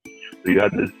So you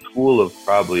had this school of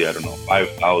probably, I don't know,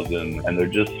 5,000, and they're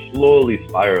just slowly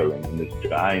spiraling in this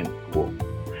giant school.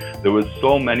 There was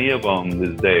so many of them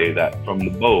this day that from the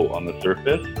boat on the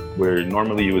surface, where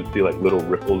normally you would see like little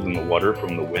ripples in the water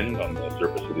from the wind on the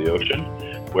surface of the ocean,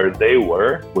 where they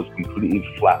were was completely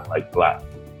flat like glass.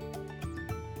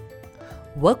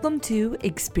 Welcome to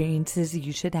Experiences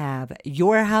You Should Have,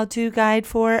 your how-to guide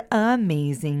for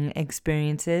amazing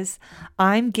experiences.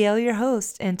 I'm Gail, your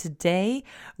host, and today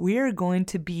we are going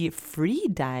to be free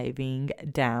diving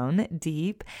down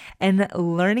deep and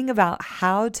learning about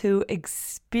how to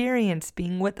experience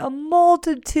being with a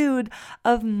multitude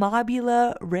of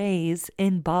mobula rays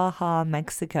in Baja,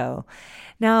 Mexico.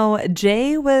 Now,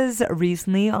 Jay was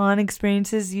recently on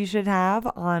Experiences You Should Have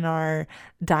on our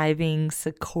diving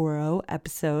Socorro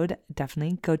episode.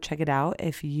 Definitely go check it out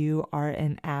if you are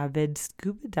an avid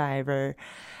scuba diver.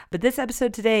 But this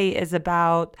episode today is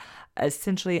about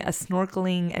essentially a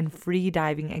snorkeling and free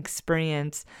diving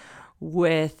experience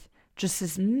with just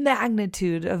this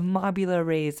magnitude of mobula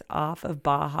rays off of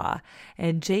Baja.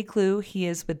 And Jay Clue, he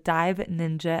is with Dive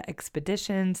Ninja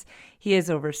Expeditions. He has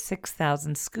over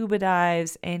 6,000 scuba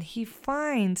dives, and he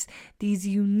finds these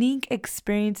unique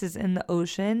experiences in the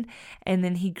ocean, and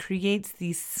then he creates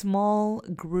these small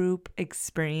group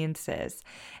experiences.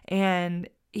 And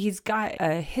he's got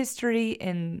a history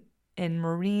in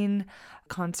marine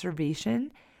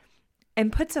conservation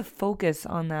and puts a focus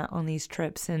on that on these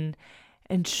trips and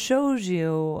shows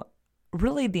you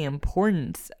really the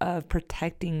importance of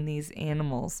protecting these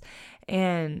animals.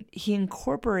 And he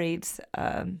incorporates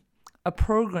a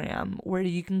program where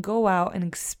you can go out and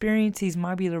experience these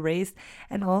mobula rays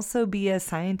and also be a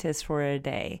scientist for a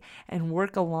day and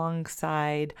work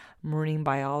alongside marine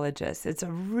biologists. It's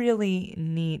a really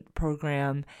neat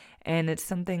program, and it's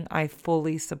something I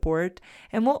fully support.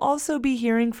 And we'll also be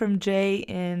hearing from Jay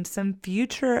in some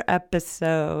future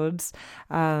episodes,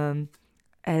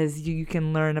 as you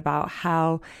can learn about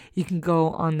how you can go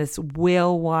on this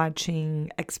whale watching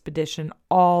expedition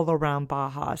all around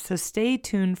Baja. So stay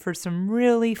tuned for some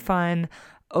really fun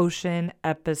ocean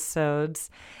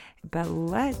episodes. But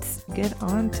let's get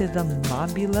on to the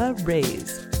mobula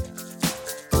rays.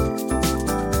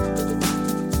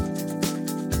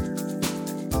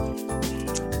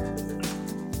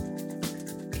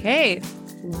 Okay.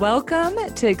 Welcome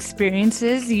to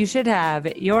Experiences You Should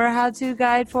Have, your how-to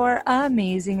guide for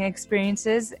amazing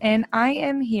experiences. And I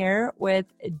am here with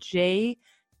Jay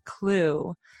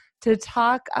Clue to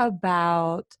talk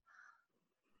about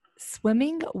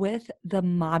swimming with the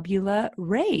mobula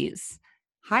rays.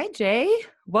 Hi, Jay.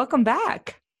 Welcome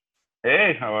back.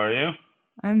 Hey, how are you?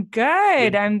 I'm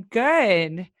good. I'm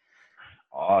good.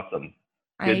 Awesome.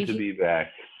 Good to be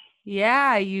back.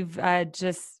 Yeah, you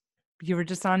were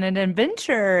just on an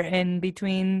adventure in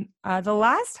between the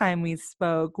last time we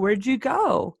spoke. Where'd you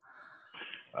go?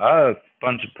 A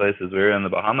bunch of places. We were in the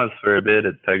Bahamas for a bit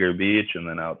at Tiger Beach, and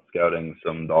then out scouting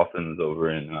some dolphins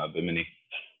over in Bimini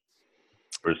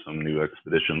for some new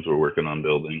expeditions we're working on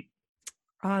building.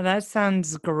 Oh, that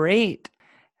sounds great.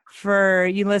 For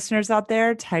you listeners out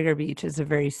there, Tiger Beach is a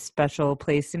very special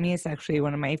place to me. It's actually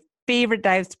one of my favorite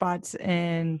dive spots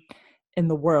in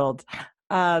the world.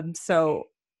 So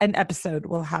an episode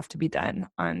will have to be done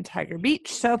on Tiger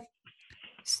Beach. So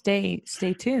stay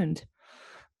tuned.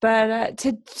 But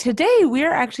today we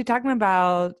are actually talking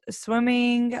about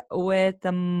swimming with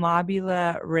the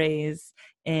mobula rays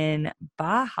in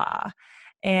Baja.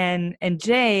 And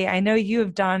Jay, I know you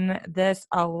have done this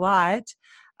a lot,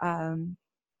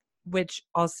 which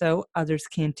also others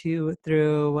can too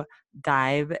through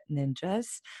Dive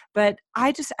Ninjas. But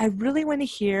I really want to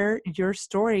hear your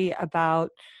story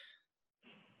about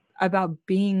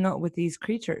being with these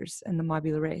creatures in the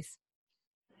mobula rays.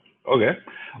 Okay.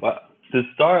 Well, to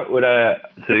start with,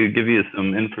 to give you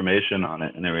some information on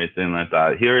it and everything like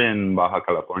that, here in Baja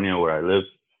California, where I live,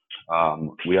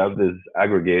 we have these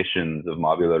aggregations of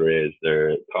mobula rays.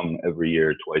 They come every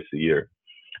year, twice a year.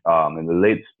 In the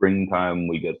late springtime,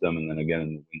 we get them, and then again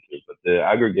in the winter. But the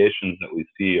aggregations that we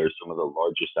see are some of the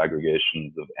largest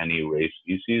aggregations of any ray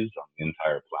species on the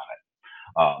entire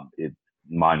planet. It's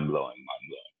mind-blowing.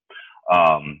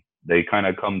 They kind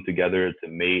of come together to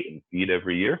mate and feed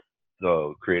every year,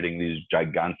 so creating these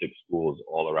gigantic schools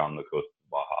all around the coast of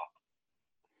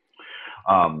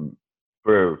Baja.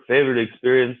 For favorite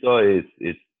experience, though,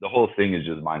 it's the whole thing is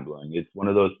just mind-blowing. It's one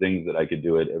of those things that I could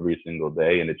do it every single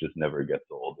day, and it just never gets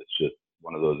old. It's just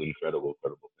one of those incredible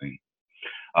things.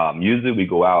 Usually we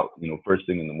go out, first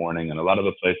thing in the morning, and a lot of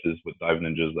the places with Dive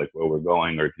Ninjas, like where we're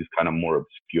going, are these kind of more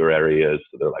obscure areas.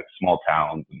 So they're like small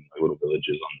towns and like little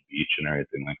villages on the beach and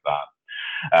everything like that.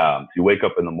 So you wake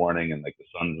up in the morning and like the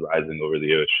sun's rising over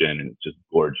the ocean and it's just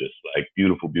gorgeous, like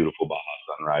beautiful, beautiful Baja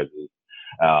sunrises.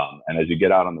 And as you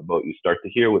get out on the boat, you start to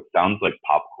hear what sounds like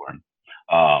popcorn.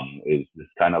 Is this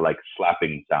kind of like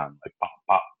slapping sound, like pop,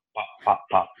 pop, pop, pop,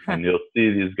 pop. And you'll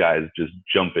see these guys just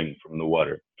jumping from the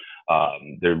water.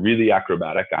 They're really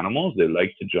acrobatic animals. They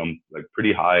like to jump like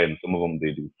pretty high, and some of them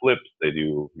they do flips. They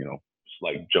do,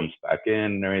 like jumps back in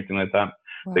and everything like that.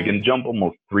 Wow. They can jump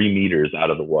almost 3 meters out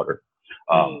of the water,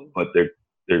 but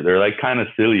they're like kind of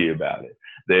silly about it.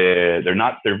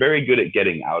 They're very good at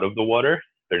getting out of the water.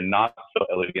 They're not so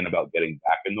elegant about getting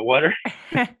back in the water.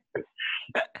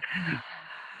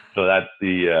 So that's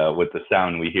with the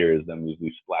sound we hear is them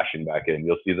usually splashing back in.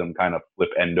 You'll see them kind of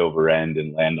flip end over end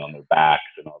and land on their backs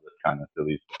and all this kind of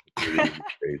silly stuff. It's really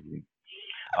crazy.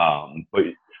 But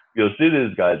you'll see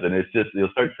these guys, and it's just,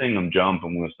 you'll start seeing them jump,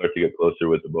 and we'll start to get closer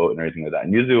with the boat and everything like that.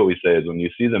 And usually what we say is when you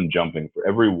see them jumping, for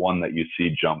every one that you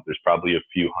see jump, there's probably a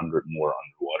few hundred more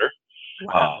underwater.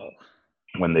 Wow.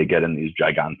 When they get in these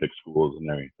gigantic schools and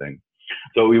everything.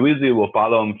 So we usually will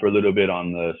follow them for a little bit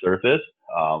on the surface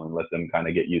and let them kind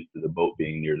of get used to the boat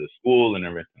being near the school and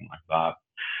everything like that.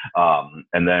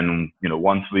 And then,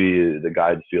 once the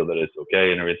guides feel that it's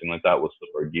okay and everything like that, we'll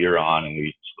slip our gear on and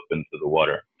we slip into the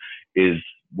water. Is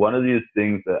one of these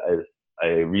things that I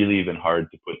really even hard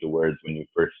to put to words when you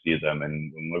first see them.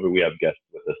 And whenever we have guests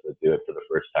with us that do it for the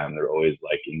first time, they're always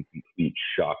like in complete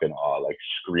shock and awe, like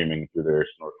screaming through their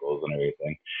snorkels and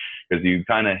everything. Because you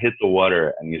kind of hit the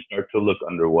water and you start to look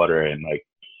underwater and like,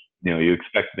 you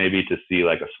expect maybe to see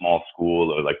like a small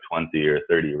school or like 20 or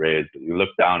 30 rays, but you look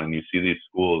down and you see these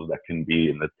schools that can be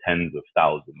in the tens of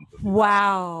thousands.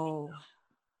 Wow.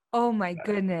 Oh my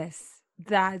goodness.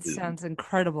 That sounds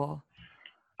incredible.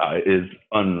 It is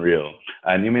unreal.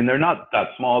 And I mean, they're not that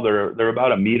small. They're about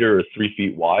 1 meter or 3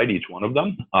 feet wide, each one of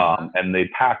them. And they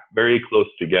pack very close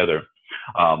together.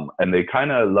 And they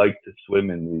kind of like to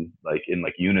swim in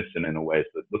unison in a way.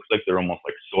 So it looks like they're almost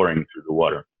like soaring through the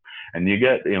water. And you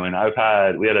get, and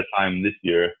we had a time this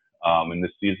year, in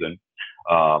this season,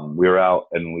 we were out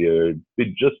and we were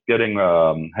just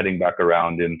heading back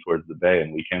around in towards the bay.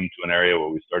 And we came to an area where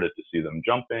we started to see them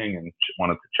jumping and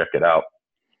wanted to check it out.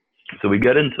 So we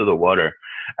get into the water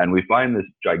and we find this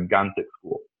gigantic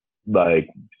school, like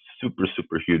super,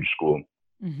 super huge school.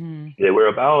 Mm-hmm. They were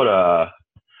about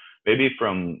maybe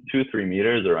from 2-3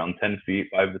 meters, around 10 feet,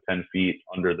 5 to 10 feet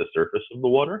under the surface of the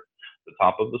water, the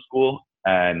top of the school.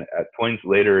 And at points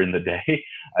later in the day,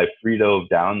 I free dove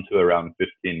down to around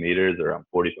 15 meters, around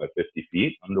 45, 50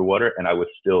 feet underwater, and I was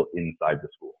still inside the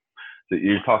school. So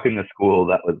you're talking a school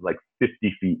that was like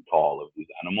 50 feet tall of these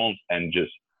animals and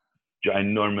just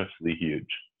ginormously huge.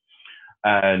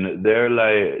 And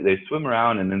they swim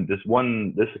around, and then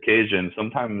this occasion,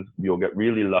 sometimes you'll get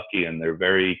really lucky and they're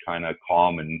very kind of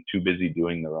calm and too busy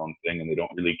doing their own thing and they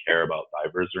don't really care about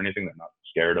divers or anything. They're not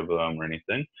scared of them or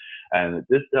anything. And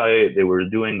this day they were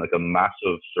doing like a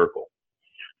massive circle.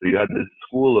 So you had this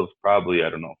school of probably,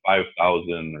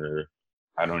 5,000 or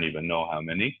I don't even know how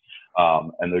many.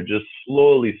 And they're just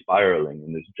slowly spiraling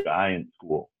in this giant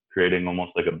school, creating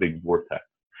almost like a big vortex.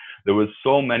 There was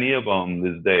so many of them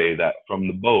this day that from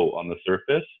the boat on the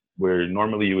surface, where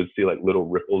normally you would see like little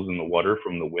ripples in the water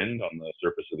from the wind on the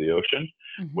surface of the ocean,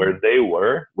 mm-hmm. where they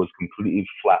was completely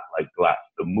flat like glass.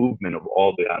 The movement of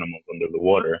all the animals under the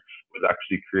water was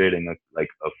actually creating a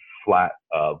flat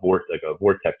vortex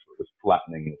that was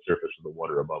flattening the surface of the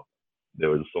water above. There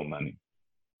was so many.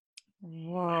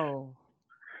 Whoa.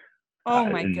 Oh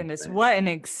my goodness. What an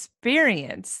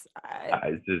experience.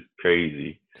 It's just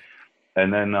crazy.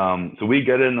 And then, so we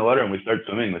get in the water and we start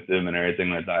swimming with them and everything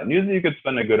like that. And usually you could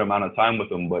spend a good amount of time with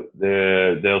them, but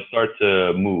they'll start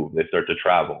to move. They start to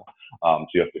travel. So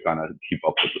you have to kind of keep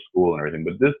up with the school and everything.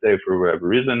 But this day, for whatever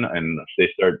reason, and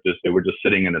they were just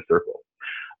sitting in a circle.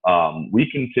 We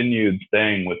continued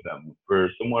staying with them for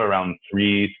somewhere around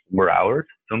 3-4 hours,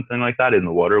 something like that, in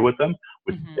the water with them,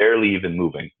 with mm-hmm. barely even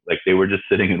moving. Like they were just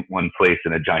sitting in one place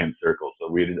in a giant circle. So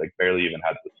we like barely even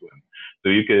had to swim. So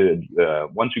you could,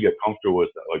 once you get comfortable with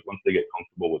that, like once they get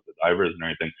comfortable with the divers and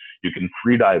everything, you can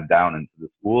free dive down into the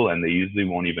school and they usually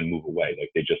won't even move away. Like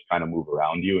they just kind of move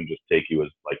around you and just take you as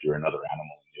like you're another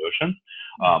animal in the ocean.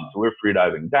 So we're free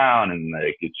diving down and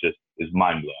like it just is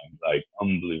mind blowing, like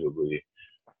unbelievably,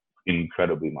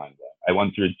 incredibly mind blowing. I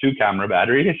went through 2 camera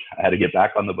batteries. I had to get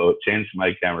back on the boat, change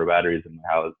my camera batteries in my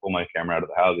house, pull my camera out of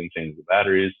the housing, change the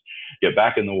batteries, get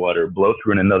back in the water, blow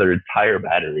through another entire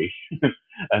battery,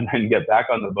 and then get back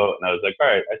on the boat. And I was like, all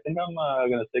right, I think I'm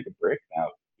going to take a break now.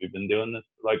 We've been doing this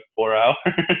for like 4 hours.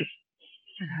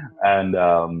 And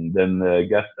then the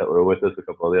guests that were with us, a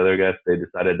couple of the other guests, they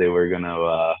decided they were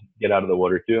gonna get out of the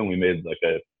water too, and we made like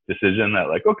a decision that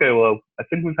like, okay, well, I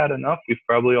think we've had enough. We've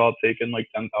probably all taken like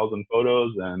 10,000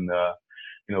 photos, and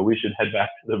we should head back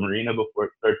to the marina before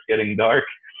it starts getting dark.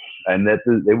 And that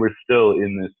they were still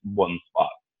in this one spot.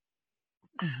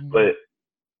 Mm-hmm. But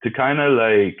to kind of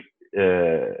like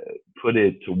put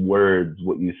it to words,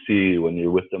 what you see when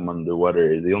you're with them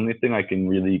underwater, the only thing I can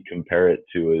really compare it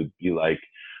to would be like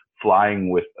flying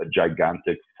with a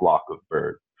gigantic flock of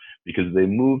birds, because they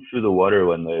move through the water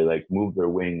when they like move their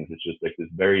wings. It's just like this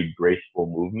very graceful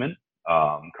movement,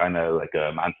 kind of like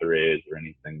a manta rays or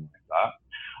anything like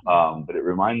that. But it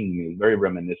reminds me, very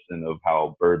reminiscent of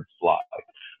how birds fly,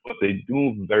 but they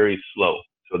move very slow.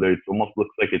 So it almost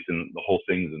looks like it's in the whole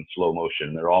thing's in slow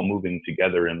motion. They're all moving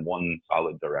together in one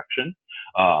solid direction.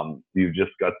 You've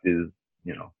just got these,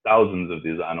 thousands of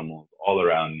these animals all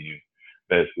around you,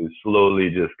 basically slowly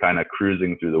just kind of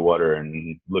cruising through the water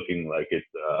and looking like it's,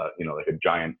 like a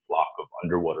giant flock of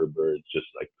underwater birds just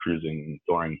like cruising,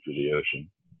 soaring through the ocean.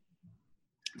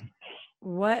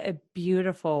 What a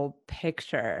beautiful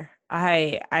picture.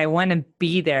 I want to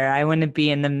be there. I want to be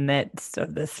in the midst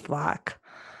of this flock.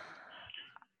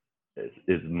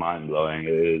 It's mind-blowing.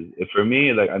 It is, for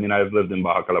me, like, I mean, I've lived in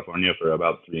Baja California for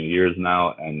about 3 years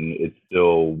now, and it's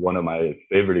still one of my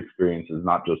favorite experiences,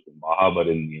 not just in Baja, but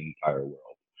in the entire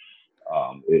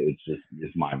world.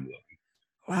 It's mind-blowing.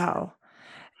 Wow.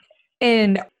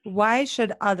 And why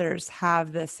should others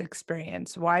have this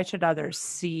experience? Why should others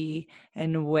see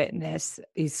and witness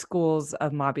these schools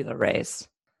of Mobula rays?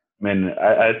 I mean,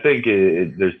 I think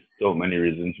there's so many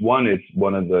reasons. One, it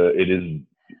is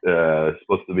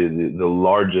supposed to be the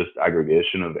largest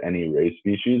aggregation of any ray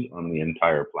species on the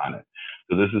entire planet.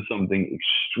 So this is something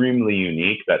extremely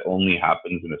unique that only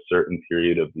happens in a certain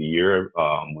period of the year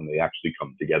when they actually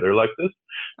come together like this,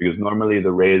 because normally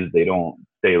the rays, they don't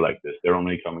stay like this. They're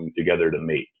only coming together to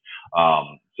mate.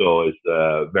 So it's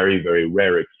a very, very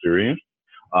rare experience.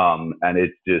 And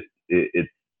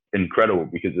it's incredible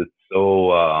because it's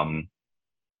so,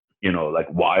 like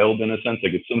wild in a sense.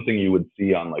 Like it's something you would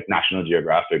see on like National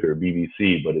Geographic or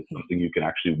BBC, but it's something you can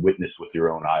actually witness with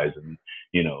your own eyes and,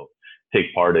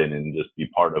 take part in and just be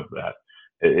part of that.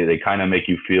 They kind of make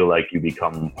you feel like you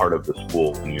become part of the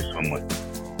school when you swim with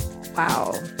them.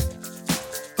 Wow.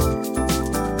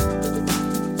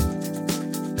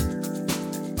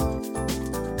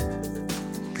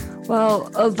 Well,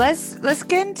 let's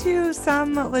get into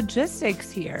some logistics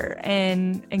here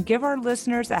and give our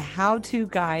listeners a how-to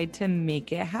guide to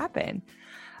make it happen.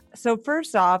 So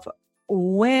first off,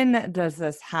 when does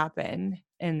this happen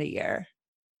in the year?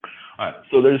 All right.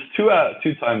 So there's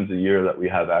two times a year that we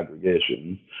have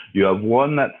aggregations. You have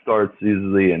one that starts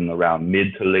usually in around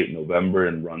mid to late November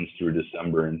and runs through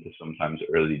December into sometimes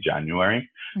early January.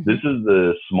 Mm-hmm. This is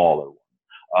the smaller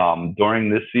one. During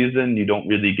this season, you don't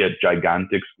really get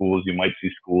gigantic schools. You might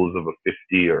see schools of a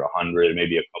 50 or 100,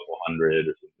 maybe a couple hundred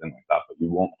or something like that, but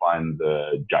you won't find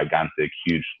the gigantic,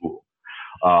 huge school.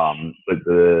 But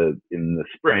in the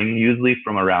spring, usually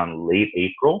from around late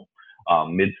April,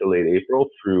 mid to late April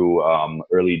through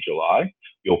early July,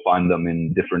 you'll find them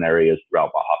in different areas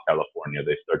throughout Baja California.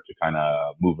 They start to kind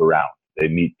of move around. They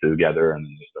meet together and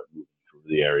then they start moving through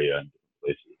the area and different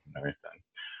places and everything.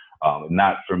 And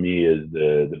that for me is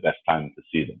the best time to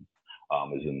see them,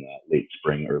 is in the late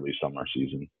spring, early summer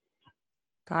season.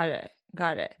 Got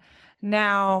it.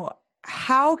 Now,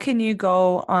 how can you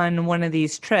go on one of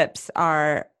these trips?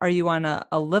 Are you on a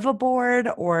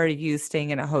liveaboard, or are you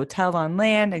staying in a hotel on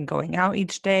land and going out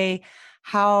each day?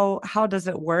 How does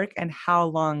it work, and how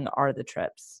long are the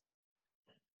trips?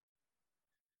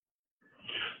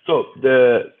 So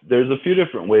there's a few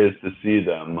different ways to see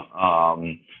them.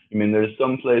 There's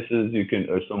some places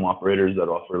or some operators that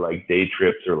offer like day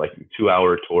trips or like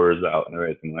 2-hour tours out and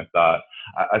everything like that.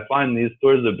 I find these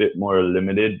tours a bit more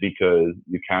limited because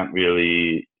you don't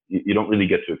really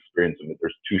get to experience them.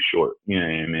 They're too short, you know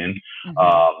what I mean?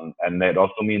 Mm-hmm. And that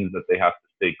also means that they have to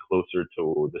stay closer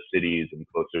to the cities and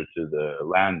closer to the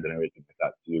land and everything like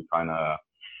that. So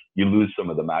you lose some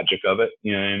of the magic of it,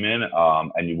 you know what I mean?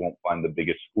 And you won't find the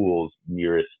biggest schools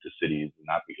nearest to cities,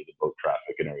 not because of boat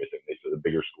traffic and everything. So the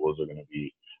bigger schools are going to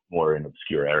be more in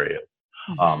obscure areas.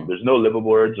 Mm-hmm. There's no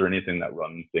liveaboards or anything that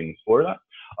run things for that.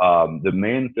 The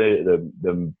main thing,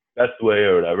 the best way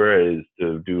or whatever is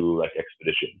to do like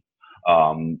expeditions.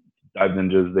 Dive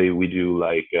Ninjas, we do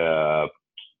like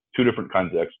 2 different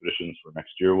kinds of expeditions for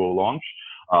next year we'll launch.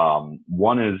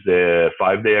 One is a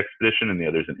 5-day expedition and the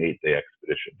other is an 8-day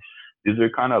expedition. These are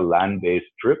kind of land-based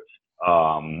trips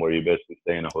where you basically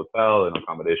stay in a hotel and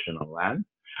accommodation on land,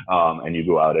 and you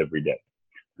go out every day.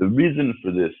 The reason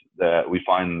for this that we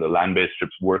find the land-based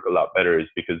trips work a lot better is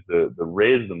because the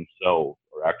rays themselves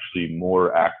are actually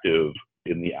more active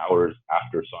in the hours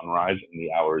after sunrise and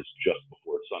the hours just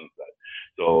before sunset.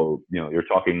 So, you're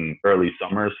talking early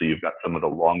summer, so you've got some of the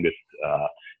longest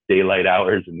daylight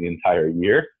hours in the entire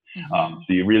year.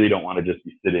 So you really don't want to just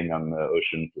be sitting on the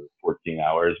ocean for 14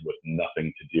 hours with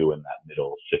nothing to do in that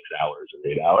middle 6 hours or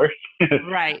 8 hours.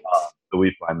 Right. So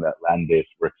we find that land-based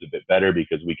works a bit better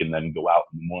because we can then go out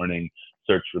in the morning,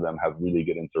 search for them, have really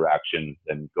good interactions,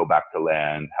 then go back to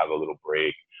land, have a little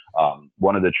break.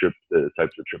 One of the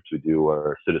types of trips we do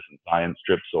are citizen science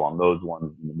trips. So on those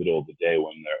ones in the middle of the day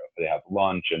when they have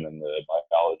lunch, and then the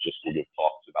biologist will give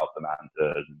talks about the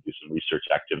mantas and do some research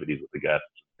activities with the guests,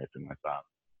 anything like that.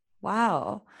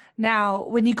 Wow. Now,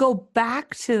 when you go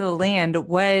back to the land,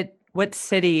 what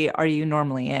city are you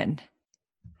normally in?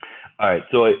 All right,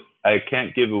 so I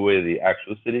can't give away the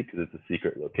actual city because it's a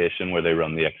secret location where they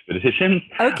run the expeditions.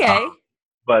 Okay.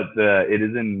 But it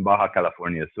is in Baja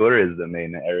California Sur is the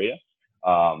main area.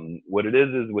 What it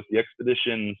is with the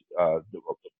expeditions, the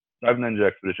Tribe Ninja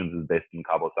Expeditions is based in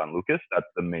Cabo San Lucas. That's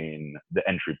the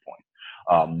entry point.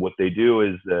 What they do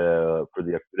is for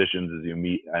the expeditions is you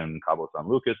meet in Cabo San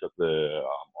Lucas at the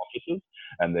offices,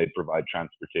 and they provide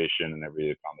transportation and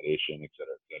every accommodation, et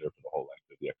cetera, for the whole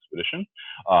length of the expedition.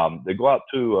 They go out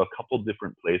to a couple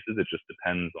different places. It just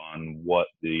depends on what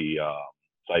the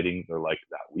sightings are like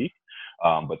that week.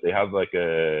 But they have like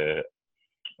a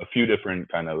few different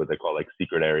kind of what they call like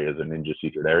secret areas or ninja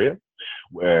secret area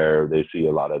where they see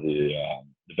a lot of the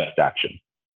best action.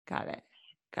 Got it.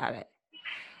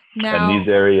 And these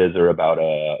areas are it's about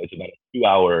a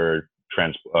 2-hour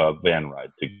van ride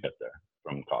to get there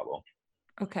from Cabo.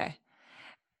 Okay.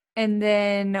 And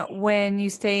then when you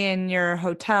stay in your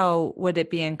hotel, would it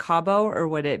be in Cabo or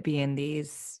would it be in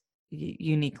these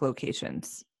unique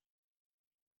locations?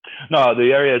 No,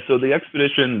 the area. So the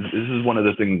expedition. This is one of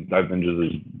the things Dive Ninjas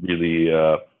is really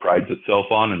prides itself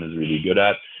on and is really good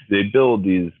at. They build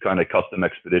these kind of custom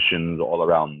expeditions all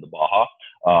around the Baja,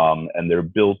 and they're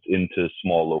built into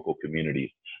small local communities.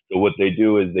 So what they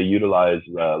do is they utilize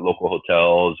local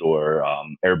hotels or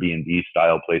Airbnb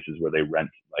style places where they rent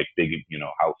like big,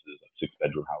 houses, like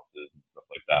 6-bedroom houses and stuff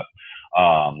like that,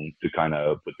 to kind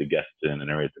of put the guests in and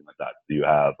everything like that. So you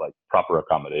have like proper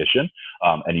accommodation,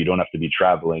 and you don't have to be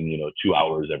traveling, 2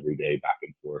 hours every day back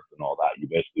and forth and all that. You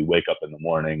basically wake up in the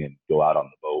morning and go out on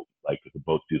the boat. Like the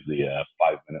boat's usually a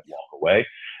 5-minute walk away,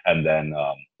 and then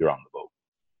you're on the boat.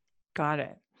 Got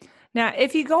it. Now,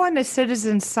 if you go on a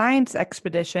citizen science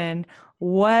expedition,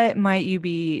 what might you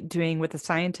be doing with the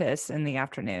scientists in the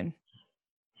afternoon?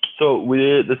 So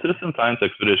the citizen science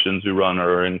expeditions we run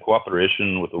are in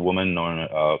cooperation with a woman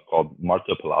called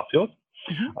Marta Palacios.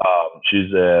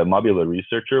 She's a Mobula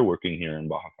researcher working here in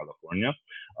Baja California.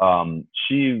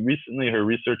 Her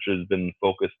research has been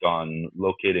focused on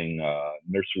locating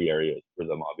nursery areas for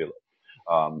the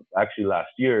Mobula. Actually,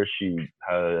 last year she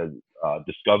had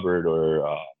discovered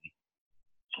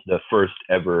the first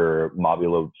ever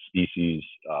Mobula species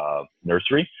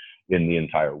nursery in the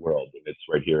entire world. It's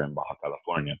right here in Baja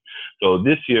California. So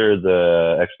this year,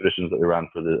 the expeditions that we ran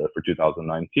for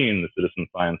 2019, the citizen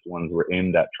science ones, were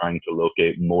aimed at trying to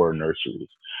locate more nurseries,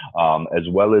 as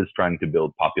well as trying to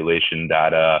build population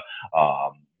data,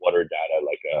 water data,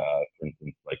 like for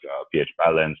instance, like pH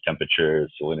balance, temperature,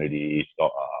 salinity, et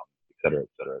cetera, et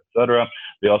cetera, et cetera.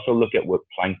 They also look at what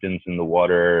plankton's in the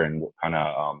water and what kind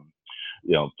of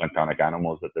planktonic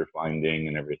animals that they're finding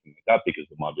and everything like that, because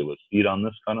the Mobulas feed on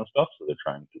this kind of stuff. So they're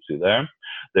trying to see there.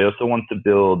 They also want to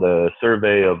build a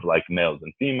survey of like males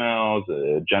and females,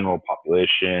 general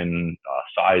population,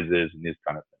 sizes, and these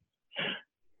kind of things.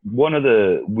 One of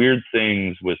the weird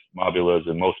things with Mobulas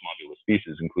and most Mobula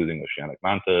species, including oceanic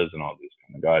mantas and all these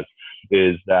kind of guys,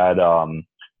 is that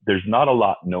there's not a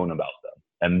lot known about them.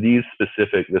 And this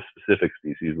specific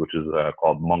species, which is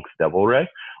called Monk's devil ray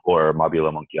or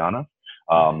Mobula monkiana,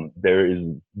 there is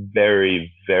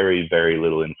very, very, very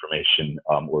little information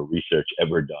or research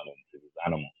ever done into these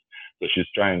animals. So she's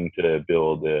trying to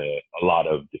build a lot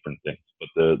of different things. But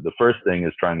the first thing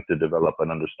is trying to develop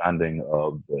an understanding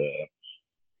of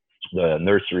the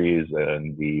nurseries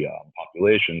and the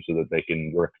population so that they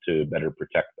can work to better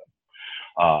protect them.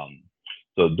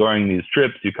 So during these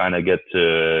trips, you kind of get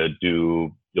to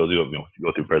go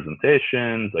through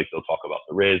presentations, like they'll talk about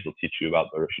the rays, she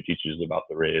teaches about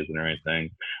the rays and everything.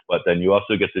 But then you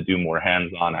also get to do more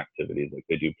hands-on activities, like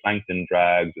they do plankton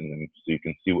drags, and then so you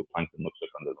can see what plankton looks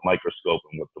like under the microscope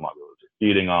and what the Mobulas are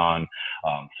feeding on,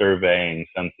 surveying,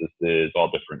 censuses,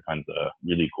 all different kinds of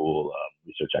really cool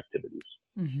research activities.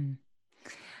 Mm-hmm.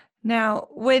 Now,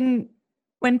 when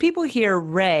When people hear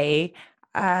Ray,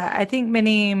 I think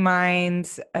many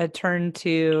minds turn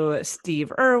to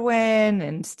Steve Irwin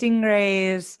and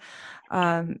Stingrays.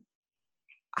 Um,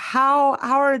 how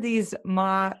are these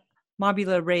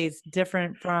mobula rays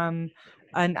different from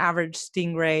an average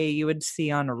stingray you would see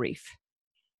on a reef?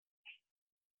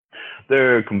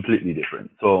 They're completely different.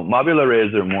 So mobula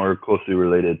rays are more closely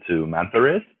related to manta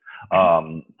rays.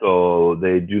 So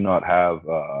they do not have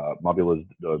mobulas.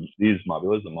 These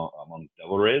mobulas among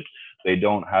devil rays, they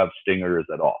don't have stingers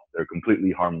at all. They're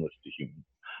completely harmless to humans.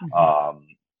 Mhm. Um,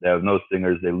 they have no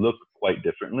stingers. They look quite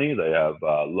differently. They have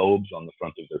lobes on the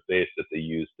front of their face that they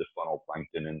use to funnel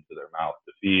plankton into their mouth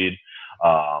to feed.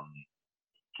 Um,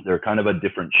 they're kind of a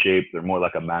different shape. They're more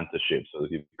like a manta shape. So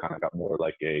you've kind of got more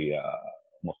like a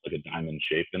almost like a diamond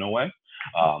shape in a way,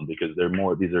 because they're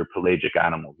more. These are pelagic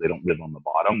animals. They don't live on the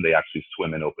bottom. They actually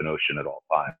swim in open ocean at all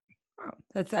times. Wow,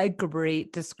 that's a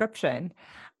great description.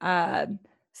 Um,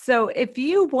 so, if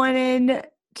you wanted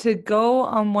to go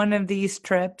on one of these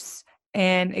trips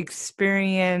and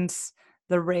experience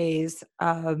the rays,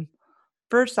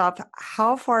 first off,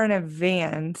 how far in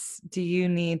advance do you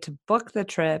need to book the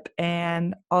trip?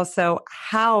 And also,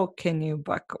 how can you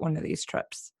book one of these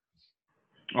trips?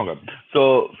 Okay.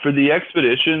 So for the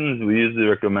expeditions, we usually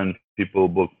recommend people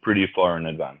book pretty far in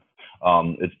advance.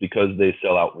 It's because they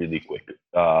sell out really quick.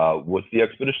 With the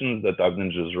expeditions that Dive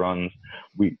Ninjas runs,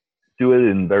 we do it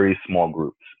in very small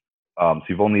groups. So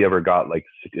you've only ever got like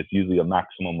it's usually a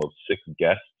maximum of 6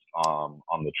 guests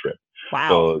on the trip. Wow.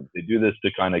 So they do this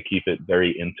to kind of keep it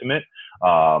very intimate,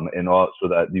 and so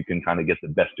that you can kind of get the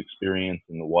best experience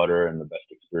in the water and the best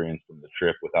experience from the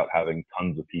trip without having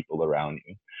tons of people around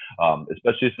you.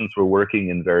 Especially since we're working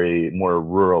in very more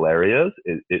rural areas,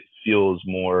 it feels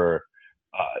more.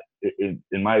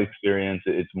 In my experience,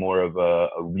 it's more of a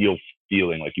real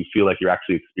feeling. Like you feel like you're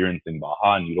actually experiencing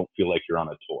Baja, and you don't feel like you're on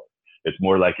a tour. It's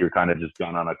more like you're kind of just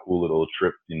gone on a cool little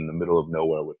trip in the middle of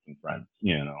nowhere with some friends,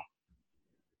 you know.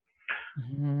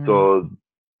 Mhm. So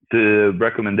the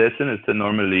recommendation is to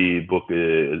normally book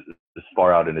as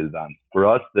far out in advance. For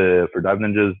us, for Dive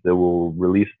Ninjas, they will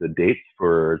release the dates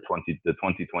for the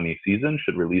 2020 season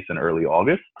should release in early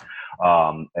August,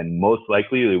 and most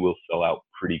likely they will sell out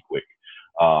pretty quick.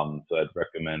 So I'd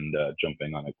recommend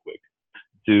jumping on it quick.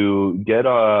 To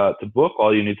book,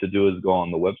 all you need to do is go on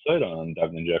the website on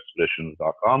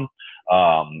diveninjaexpeditions.com,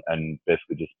 and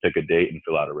basically just pick a date and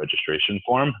fill out a registration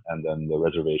form, and then the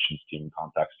reservations team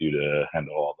contacts you to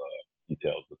handle all the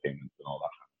details, the payments, and all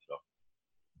that kind of stuff.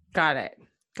 Got it.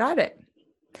 Got it.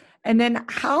 And then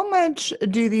how much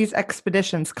do these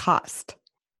expeditions cost?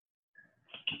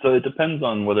 So it depends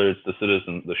on whether it's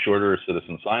the shorter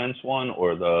citizen science one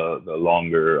or the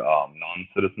longer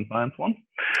non-citizen science one.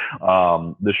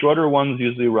 The shorter ones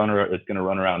usually it's going to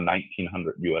run around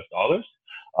 1,900 US dollars.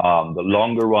 The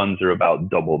longer ones are about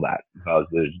double that because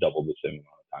there's double the same amount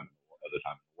of time at the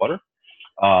time in the water.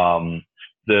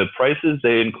 The prices,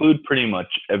 they include pretty much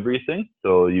everything.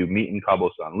 So you meet in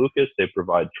Cabo San Lucas. They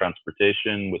provide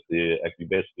transportation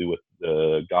basically with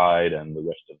the guide and the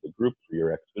rest of the group for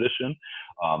your expedition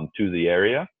to the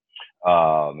area.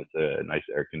 It's a nice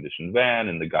air-conditioned van,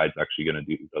 and the guide's actually going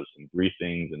to does some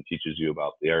briefings and teaches you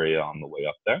about the area on the way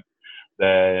up there.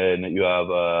 Then you have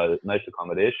a nice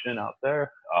accommodation out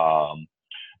there.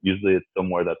 Usually it's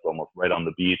somewhere that's almost right on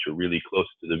the beach or really close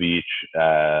to the beach.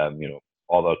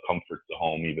 All the comforts of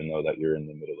home, even though that you're in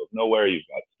the middle of nowhere, you've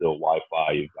got still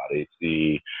Wi-Fi, you've got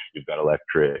AC, you've got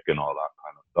electric and all that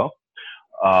kind of stuff.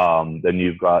 Then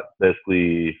you've got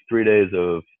basically 3 days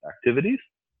of activities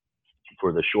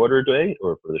for the shorter day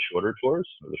or for the shorter tours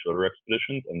or the shorter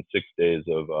expeditions, and 6 days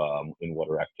of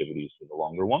in-water activities for the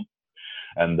longer one,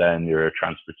 and then your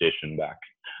transportation back.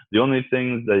 The only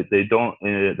things that they don't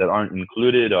that aren't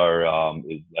included are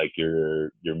is like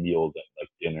your meals at like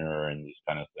dinner and these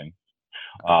kind of things.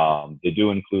 They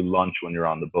do include lunch when you're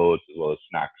on the boat, as well as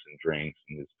snacks and drinks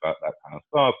and that kind of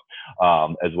stuff,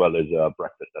 as well as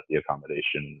breakfast at the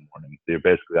accommodation in the morning. So you're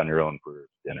basically on your own for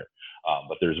dinner.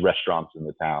 But there's restaurants in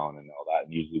the town and all that.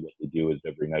 And usually what they do is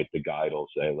every night the guide will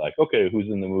say like, okay, who's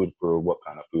in the mood for what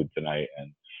kind of food tonight?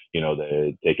 And,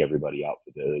 they take everybody out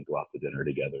they go out to dinner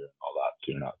together and all that.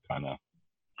 So you're not kind of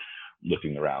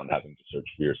looking around having to search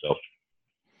for yourself.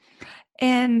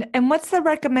 And what's the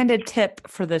recommended tip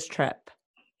for this trip?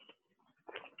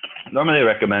 Normally I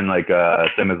recommend like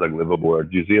same as like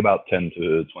liveaboard. Usually about 10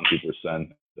 to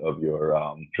 20% of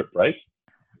your trip price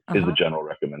is the Uh-huh. general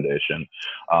recommendation.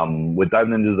 With Dive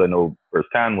Ninjas, I know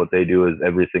firsthand what they do is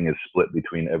everything is split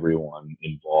between everyone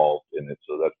involved in it.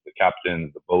 So that's the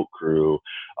captains, the boat crew,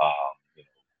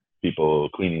 people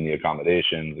cleaning the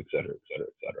accommodations, et cetera, et cetera,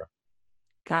 et cetera.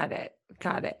 Got it.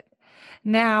 Got it.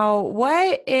 Now,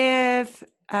 what if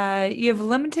you have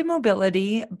limited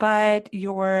mobility, but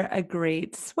you're a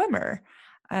great swimmer?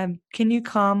 Can you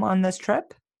come on this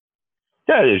trip?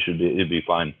 Yeah, it'd be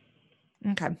fine.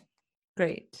 Okay,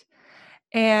 great.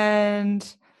 And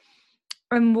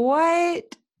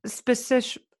what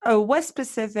specific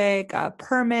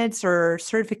permits or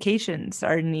certifications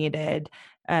are needed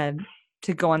um,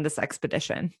 to go on this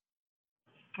expedition?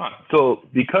 So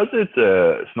because it's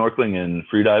a snorkeling and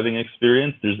freediving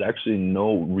experience, there's actually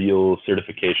no real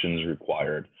certifications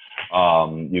required.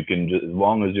 You can just, as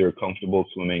long as you're comfortable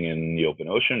swimming in the open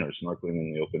ocean or snorkeling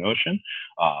in the open ocean,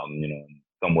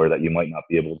 somewhere that you might not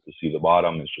be able to see the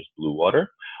bottom, it's just blue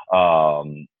water.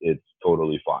 It's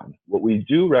totally fine. What we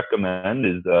do recommend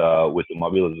is, with the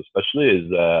mobiles especially,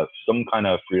 is some kind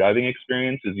of freediving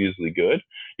experience is usually good.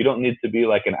 You don't need to be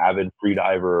like an avid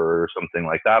freediver or something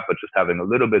like that, but just having a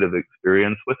little bit of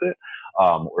experience with it,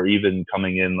 or even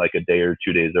coming in like a day or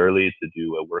 2 days early to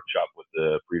do a workshop with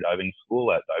the freediving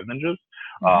school at Dive Ninjas,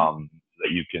 Hmm. so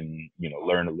that you can,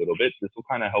 learn a little bit. This will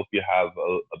kind of help you have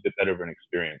a bit better of an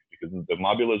experience because the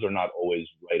mobulas are not always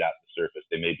right at the surface.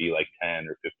 They may be like 10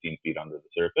 or 15 feet under the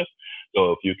surface.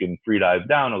 So if you can free dive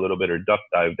down a little bit or duck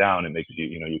dive down, it makes you,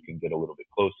 you can get a little bit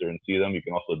closer and see them. You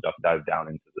can also duck dive down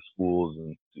into the schools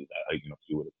and see that,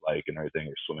 see what it's like and everything,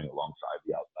 or swimming alongside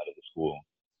the outside of the school.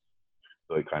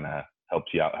 So it kind of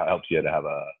helps you to have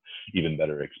a even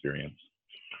better experience.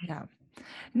 Yeah.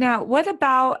 Now, what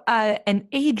about an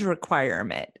age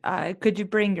requirement? Could you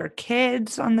bring your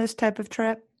kids on this type of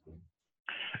trip?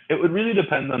 It would really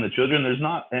depend on the children. There's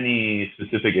not any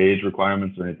specific age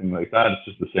requirements or anything like that. It's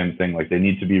just the same thing. Like they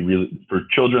need to be really, for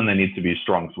children, they need to be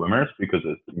strong swimmers because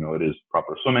it is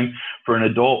proper swimming. For an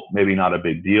adult, maybe not a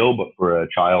big deal, but for a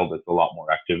child, it's a lot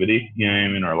more activity,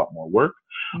 or a lot more work.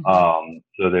 Hmm.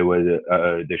 So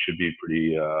they should be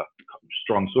pretty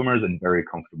strong swimmers and very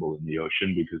comfortable in the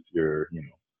ocean because you're,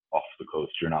 off the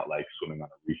coast. You're not like swimming on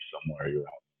a reef somewhere. You're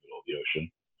out in the middle of the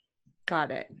ocean.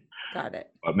 Got it. Got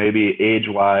it. But maybe age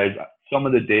wise, some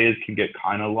of the days can get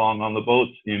kind of long on the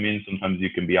boats. You know what I mean? Sometimes you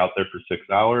can be out there for 6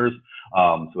 hours.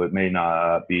 So it may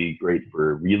not be great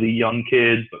for really young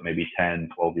kids, but maybe 10,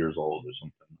 12 years old or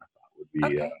something like that would be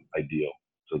Okay. ideal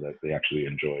so that they actually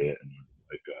enjoy it and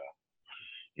like,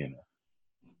 you know.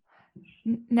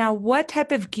 Now, what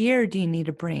type of gear do you need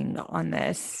to bring on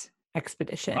this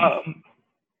expedition? Um,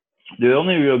 the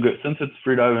only real good, since it's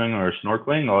freediving or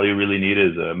snorkeling, all you really need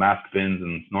is a mask, fins,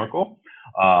 and snorkel.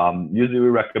 Usually we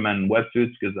recommend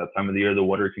wetsuits because that time of the year the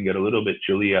water can get a little bit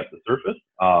chilly at the surface.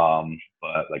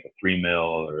 But like a 3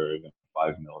 mil or even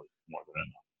 5 mil is more than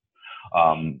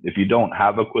enough. If you don't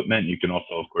have equipment, you can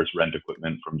also, of course, rent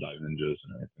equipment from Dive Ninjas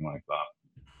and everything like that.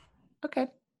 Okay,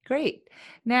 great.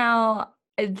 Now,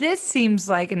 this seems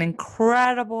like an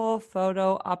incredible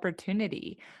photo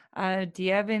opportunity. Do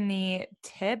you have any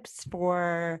tips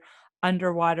for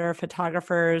underwater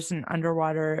photographers and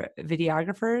underwater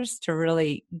videographers to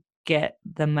really get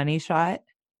the money shot?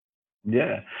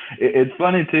 Yeah, it's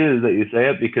funny too that you say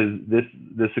it because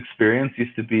this experience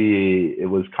used to be, it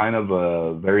was kind of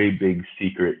a very big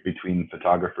secret between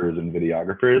photographers and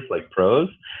videographers, like pros,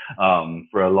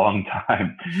 for a long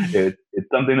time. It's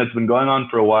something that's been going on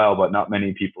for a while, but not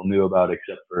many people knew about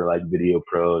except for like video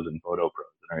pros and photo pros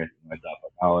and everything like that.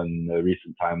 But now in the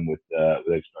recent time, with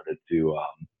they've started to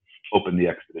open the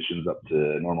expeditions up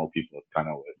to normal people. It's kind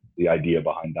of what the idea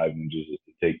behind Dive Ninjas is,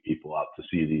 to take people out to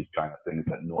see these kind of things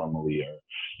that normally are,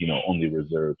 only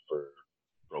reserved for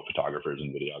pro photographers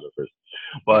and videographers.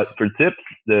 Yeah. But for tips,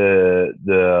 the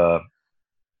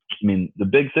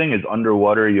big thing is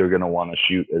underwater, you're going to want to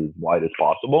shoot as wide as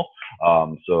possible.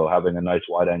 So having a nice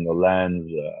wide angle lens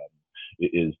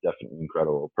is definitely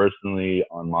incredible. Personally,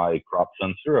 on my crop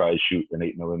sensor, I shoot an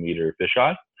 8 millimeter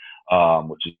fisheye,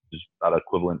 which is about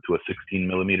equivalent to a 16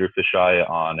 millimeter fisheye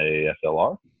on a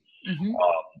SLR. Hmm.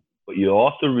 But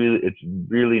it's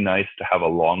really nice to have a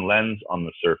long lens on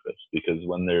the surface because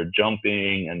when they're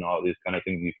jumping and all these kind of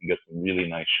things, you can get some really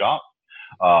nice shots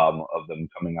of them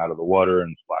coming out of the water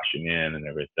and splashing in and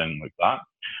everything like that.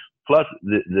 Plus,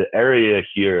 the area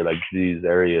here, like these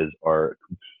areas are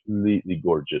completely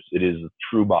gorgeous. It is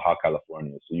true Baja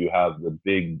California. So you have the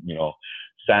big,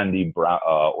 sandy brown,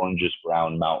 orangish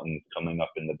brown mountains coming up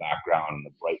in the background and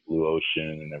the bright blue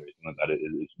ocean and everything like that.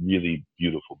 It's really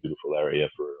beautiful, beautiful area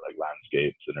for like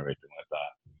landscapes and everything like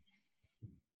that.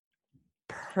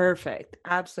 Perfect.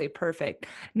 Absolutely perfect.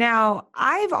 Now,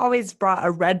 I've always brought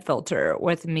a red filter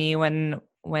with me when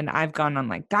I've gone on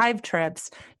like dive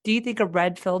trips. Do you think a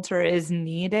red filter is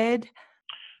needed?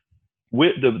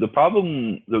 with the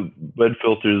problem, the red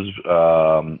filters,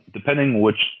 depending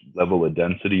which level of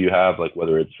density you have, like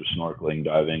whether it's for snorkeling,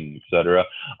 diving, etc.,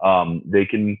 they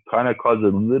can kind of cause a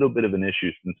little bit of an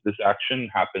issue since this action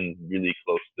happens really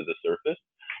close to the surface.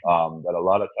 That a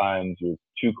lot of times you're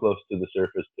too close to the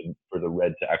surface for the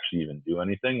red to actually even do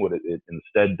anything. What it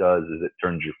instead does is it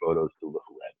turns your photos to look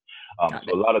red. Got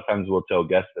So it. a lot of times we'll tell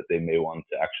guests that they may want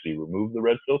to actually remove the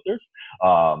red filters,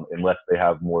 unless they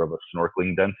have more of a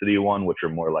snorkeling density one, which are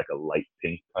more like a light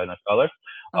pink kind of color.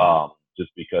 Uh-huh.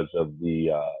 Just because of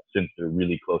the since they're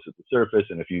really close at the surface,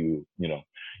 and if you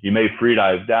may free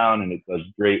dive down, and it does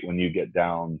great when you get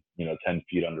down 10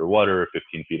 feet underwater,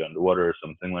 15 feet underwater, or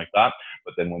something like that.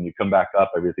 But then when you come back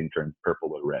up, everything turns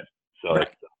purple or red. So it's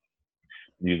Right.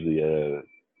 usually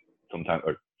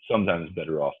sometimes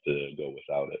better off to go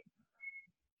without it.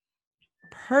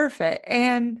 Perfect.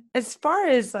 And as far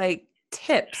as like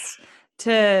tips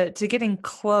to getting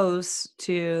close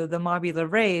to the mobula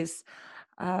rays,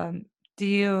 um, do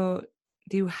you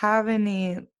do you have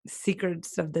any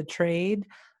secrets of the trade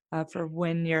for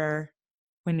when you're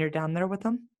down there with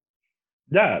them?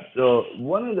 Yeah, so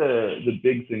one of the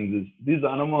big things is these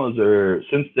animals are,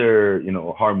 since they're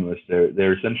harmless,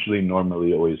 they're essentially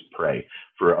normally always prey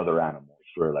for other animals,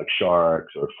 for like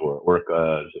sharks or for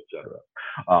orcas, etc.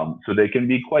 So they can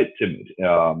be quite timid.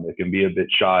 They can be a bit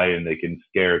shy and they can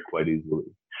scare quite easily.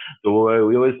 So what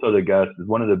we always tell the guests is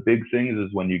one of the big things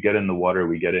is when you get in the water,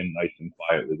 we get in nice and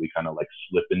quietly. We kind of like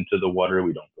slip into the water.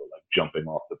 We don't go like jumping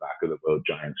off the back of the boat,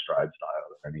 giant stride style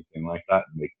or anything like that,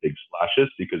 and make big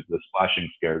splashes because the splashing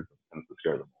scares them, tends to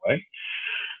scare them away.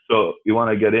 So you want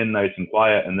to get in nice and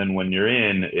quiet, and then when you're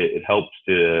in, it helps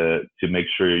to make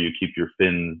sure you keep your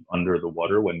fins under the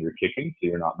water when you're kicking, so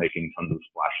you're not making tons of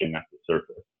splashing at the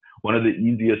surface. One of the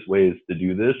easiest ways to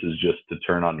do this is just to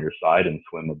turn on your side and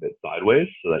swim a bit sideways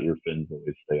so that your fins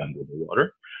always stay under the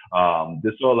water.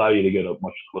 This will allow you to get up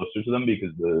much closer to them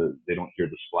because they don't hear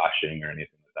the splashing or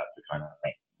anything like that to kind of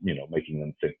making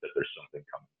them think that there's something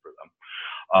coming for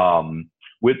them.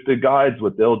 With the guides,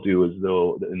 what they'll do is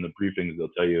they'll in the briefings they'll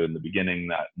tell you in the beginning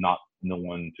that not no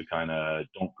one to kind of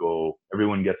don't go.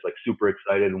 Everyone gets like super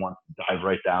excited and wants to dive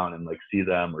right down and like see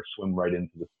them or swim right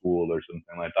into the pool or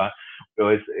something like that. So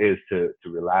it is to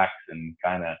relax and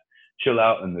kind of chill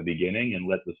out in the beginning and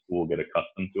let the school get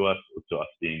accustomed to us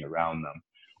being around them.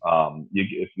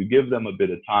 If you give them a bit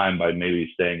of time by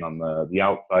maybe staying on the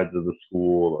outsides of the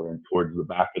school or in, towards the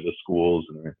back of the schools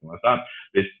and everything like that,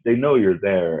 they know you're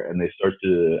there and they start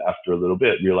to, after a little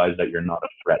bit, realize that you're not a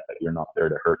threat, that you're not there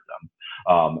to hurt them.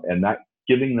 And that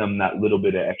giving them that little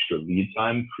bit of extra lead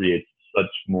time creates such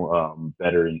more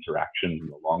better interactions in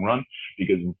the long run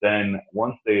because then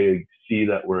once they see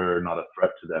that we're not a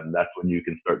threat to them, that's when you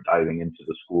can start diving into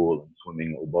the school and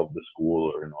swimming above the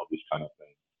school or in all these kind of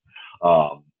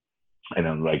things. And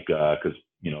then like because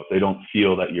if they don't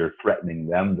feel that you're threatening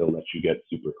them, they'll let you get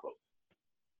super close.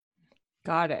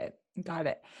 Got it. Got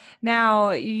it.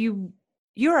 Now you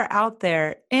are out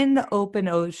there in the open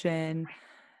ocean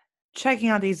checking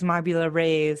out these mobula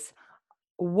rays.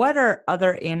 What are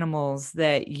other animals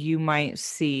that you might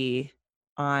see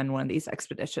on one of these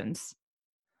expeditions?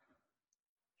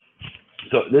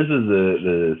 So this is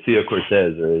the Cia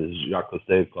Cortez, or as Jacques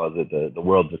Cousteau calls it, the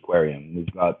world's aquarium.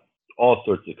 We've got all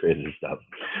sorts of crazy stuff.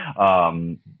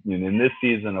 In this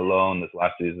season alone, this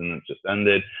last season that just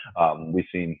ended, we've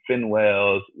seen fin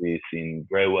whales, we've seen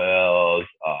gray whales,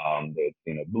 they've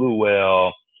seen a blue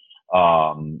whale,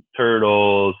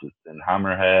 turtles, and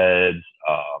hammerheads,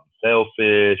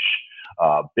 sailfish,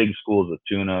 big schools of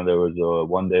tuna. There was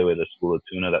one day with a school of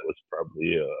tuna that was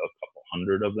probably a couple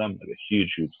hundred of them, like a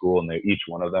huge, huge school, and each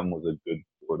one of them was a good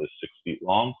 4 to 6 feet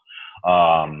long.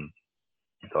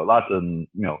 So lots of,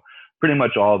 pretty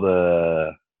much all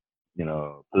the,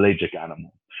 pelagic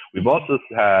animals. We've Mhm. also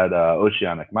had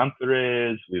oceanic manta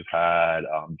rays. We've had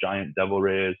giant devil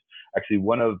rays. Actually,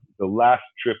 one of the last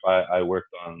trip I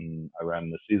worked on, I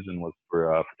ran this season was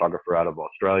for a photographer out of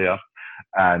Australia,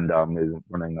 and is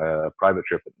running a private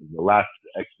trip. It was the last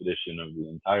expedition of the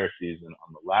entire season.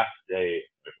 On the last day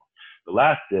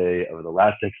of the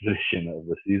last expedition of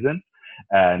the season,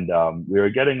 and we were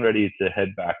getting ready to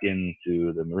head back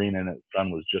into the marina, and the sun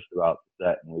was just about to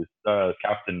set. And the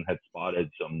captain had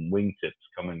spotted some wingtips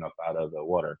coming up out of the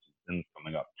water, some fins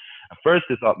coming up. At first,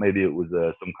 he thought maybe it was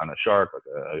some kind of shark, like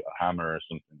a hammer or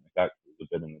something like that. It was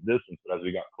a bit in the distance, but as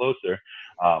we got closer,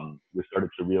 we started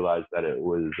to realize that it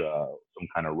was some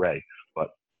kind of ray, but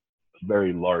a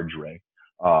very large ray.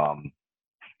 Um,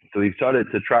 So we started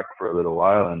to track for a little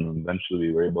while, and eventually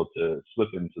we were able to slip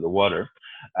into the water.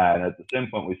 And at the same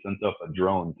point, we sent up a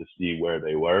drone to see where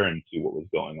they were and see what was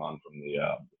going on from the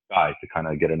sky to kind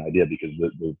of get an idea, because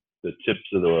the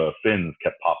tips of the fins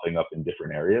kept popping up in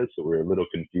different areas. So we were a little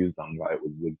confused on why it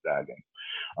was zigzagging.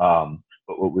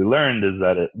 But what we learned is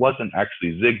that it wasn't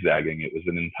actually zigzagging. It was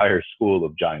an entire school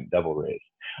of giant devil rays.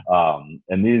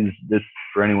 And this,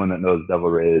 for anyone that knows devil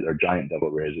rays or giant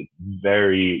devil rays, it's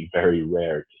very, very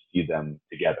rare to see them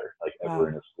together, like ever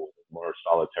in a school. More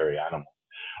solitary animals.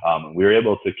 And we were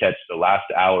able to catch the last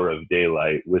hour of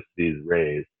daylight with these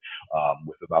rays,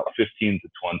 with about 15 to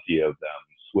 20 of them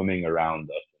swimming around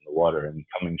us in the water and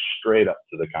coming straight up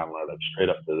to the camera, like straight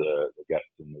up to the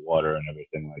guests in the water and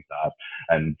everything like that.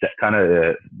 And kind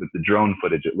of with the drone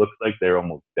footage, it looks like they're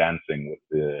almost dancing with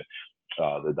the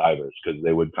divers, because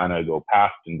they would kind of go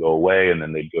past and go away, and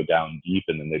then they'd go down deep,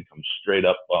 and then they'd come straight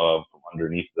up from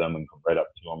underneath them and come right up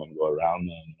to them and go around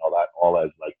them and all that, all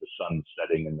as like the sun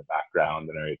setting in the background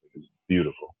and everything. Is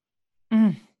beautiful.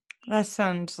 That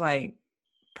sounds like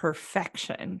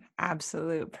perfection,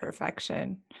 absolute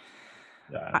perfection.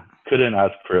 Yeah, couldn't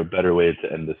ask for a better way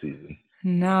to end the season.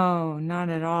 No, not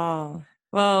at all.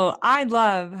 Well, I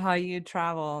love how you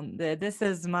travel. This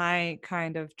is my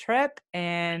kind of trip,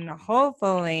 and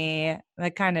hopefully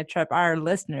the kind of trip our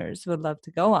listeners would love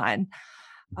to go on.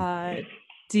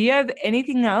 Do you have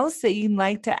anything else that you'd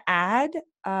like to add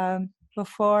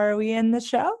before we end the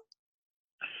show?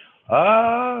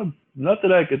 Not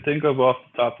that I could think of off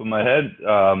the top of my head.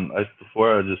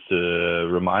 Before, just to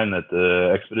remind that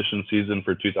the expedition season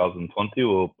for 2020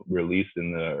 will release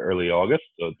in the early August,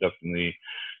 so definitely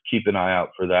keep an eye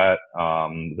out for that.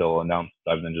 Dive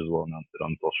Ninjas will announce it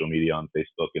on social media, on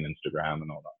Facebook and Instagram and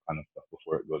all that kind of stuff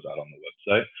before it goes out on the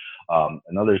website.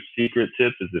 Another secret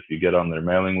tip is if you get on their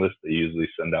mailing list, they usually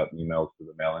send out emails to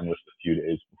the mailing list a few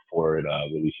days before it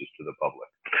releases to the public.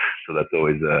 So that's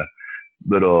always a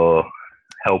little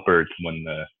helper when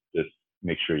just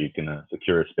make sure you can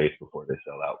secure a space before they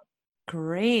sell out.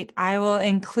 Great. I will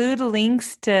include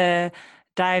links to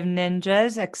Dive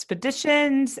Ninjas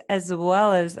expeditions, as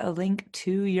well as a link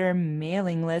to your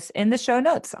mailing list in the show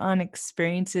notes on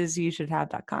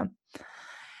experiencesyoushouldhave.com.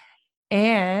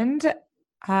 And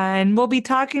we'll be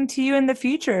talking to you in the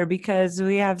future, because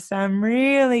we have some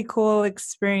really cool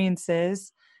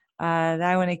experiences that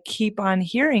I want to keep on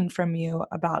hearing from you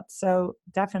about. So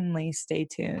definitely stay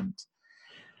tuned.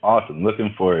 Awesome.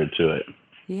 Looking forward to it.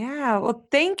 Yeah. Well,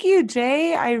 thank you,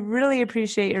 Jay. I really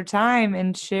appreciate your time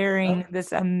and sharing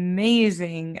this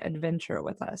amazing adventure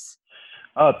with us.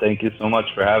 Oh, thank you so much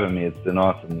for having me. It's been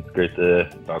awesome. It's great to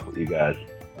talk with you guys.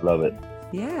 I love it.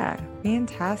 Yeah.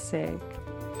 Fantastic.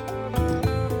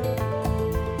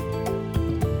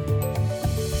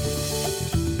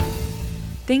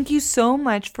 Thank you so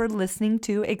much for listening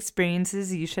to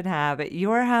Experiences You Should Have,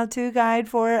 your how-to guide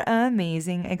for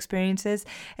amazing experiences.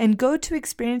 And go to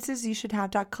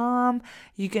experiencesyoushouldhave.com.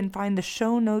 You can find the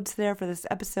show notes there for this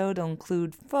episode. It'll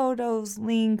include photos,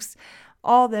 links,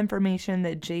 all the information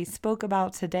that Jay spoke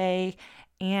about today,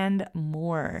 and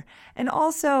more. And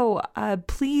also,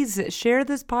 please share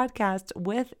this podcast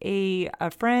with a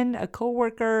friend, a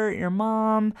coworker, your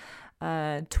mom.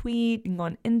 Tweet, you can go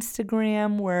on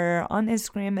Instagram. We're on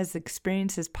Instagram as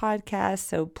Experiences Podcast.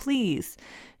 So please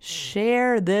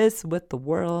share this with the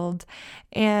world.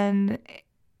 And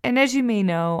as you may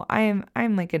know, I'm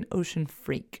like an ocean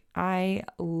freak. I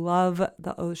love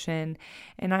the ocean,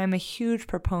 and I'm a huge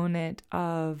proponent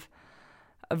of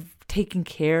taking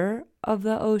care of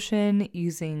the ocean,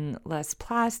 using less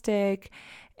plastic,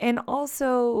 and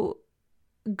also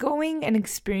going and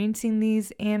experiencing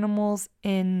these animals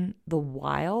in the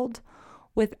wild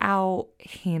without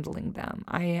handling them.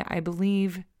 I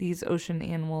believe these ocean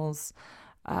animals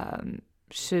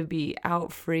should be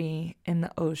out free in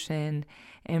the ocean,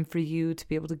 and for you to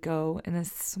be able to go in a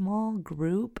small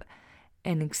group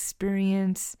and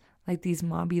experience, like these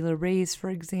mobula rays, for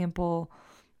example,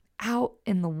 out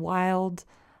in the wild,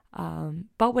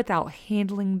 but without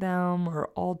handling them or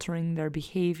altering their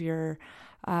behavior.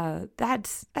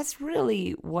 That's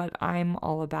really what I'm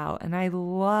all about. And I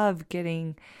love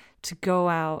getting to go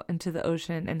out into the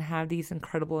ocean and have these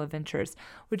incredible adventures,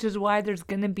 which is why there's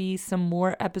going to be some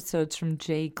more episodes from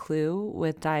Jay Clue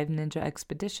with Dive Ninja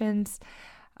Expeditions,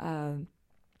 of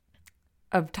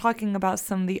talking about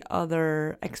some of the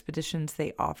other expeditions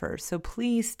they offer. So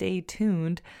please stay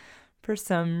tuned for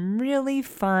some really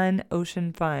fun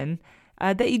ocean fun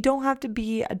that you don't have to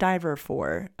be a diver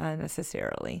for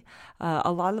necessarily.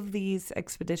 A lot of these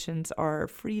expeditions are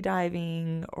free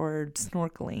diving or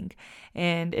snorkeling.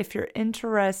 And if you're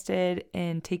interested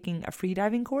in taking a free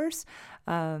diving course,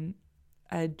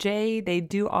 Jay, they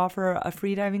do offer a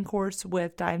free diving course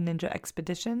with Dive Ninja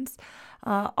Expeditions.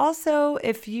 Also,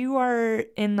 if you are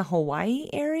in the Hawaii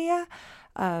area,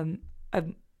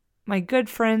 my good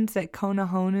friends at Kona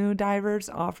Honu Divers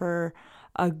offer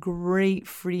a great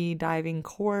free diving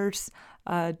course.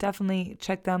 Definitely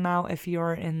check them out if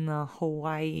you're in the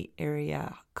Hawaii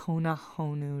area, Kona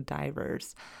Honu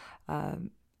Divers.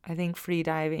 I think free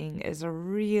diving is a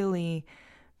really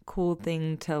cool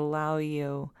thing to allow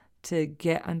you to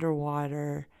get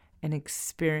underwater and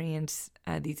experience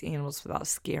these animals without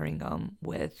scaring them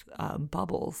with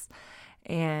bubbles.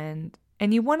 And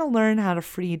you want to learn how to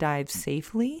free dive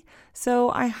safely.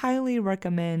 So I highly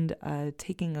recommend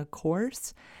taking a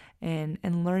course and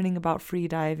learning about free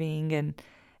diving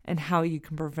and how you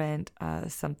can prevent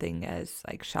something as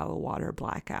like shallow water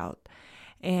blackout.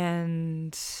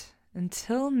 And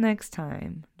until next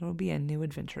time, there'll be a new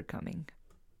adventure coming.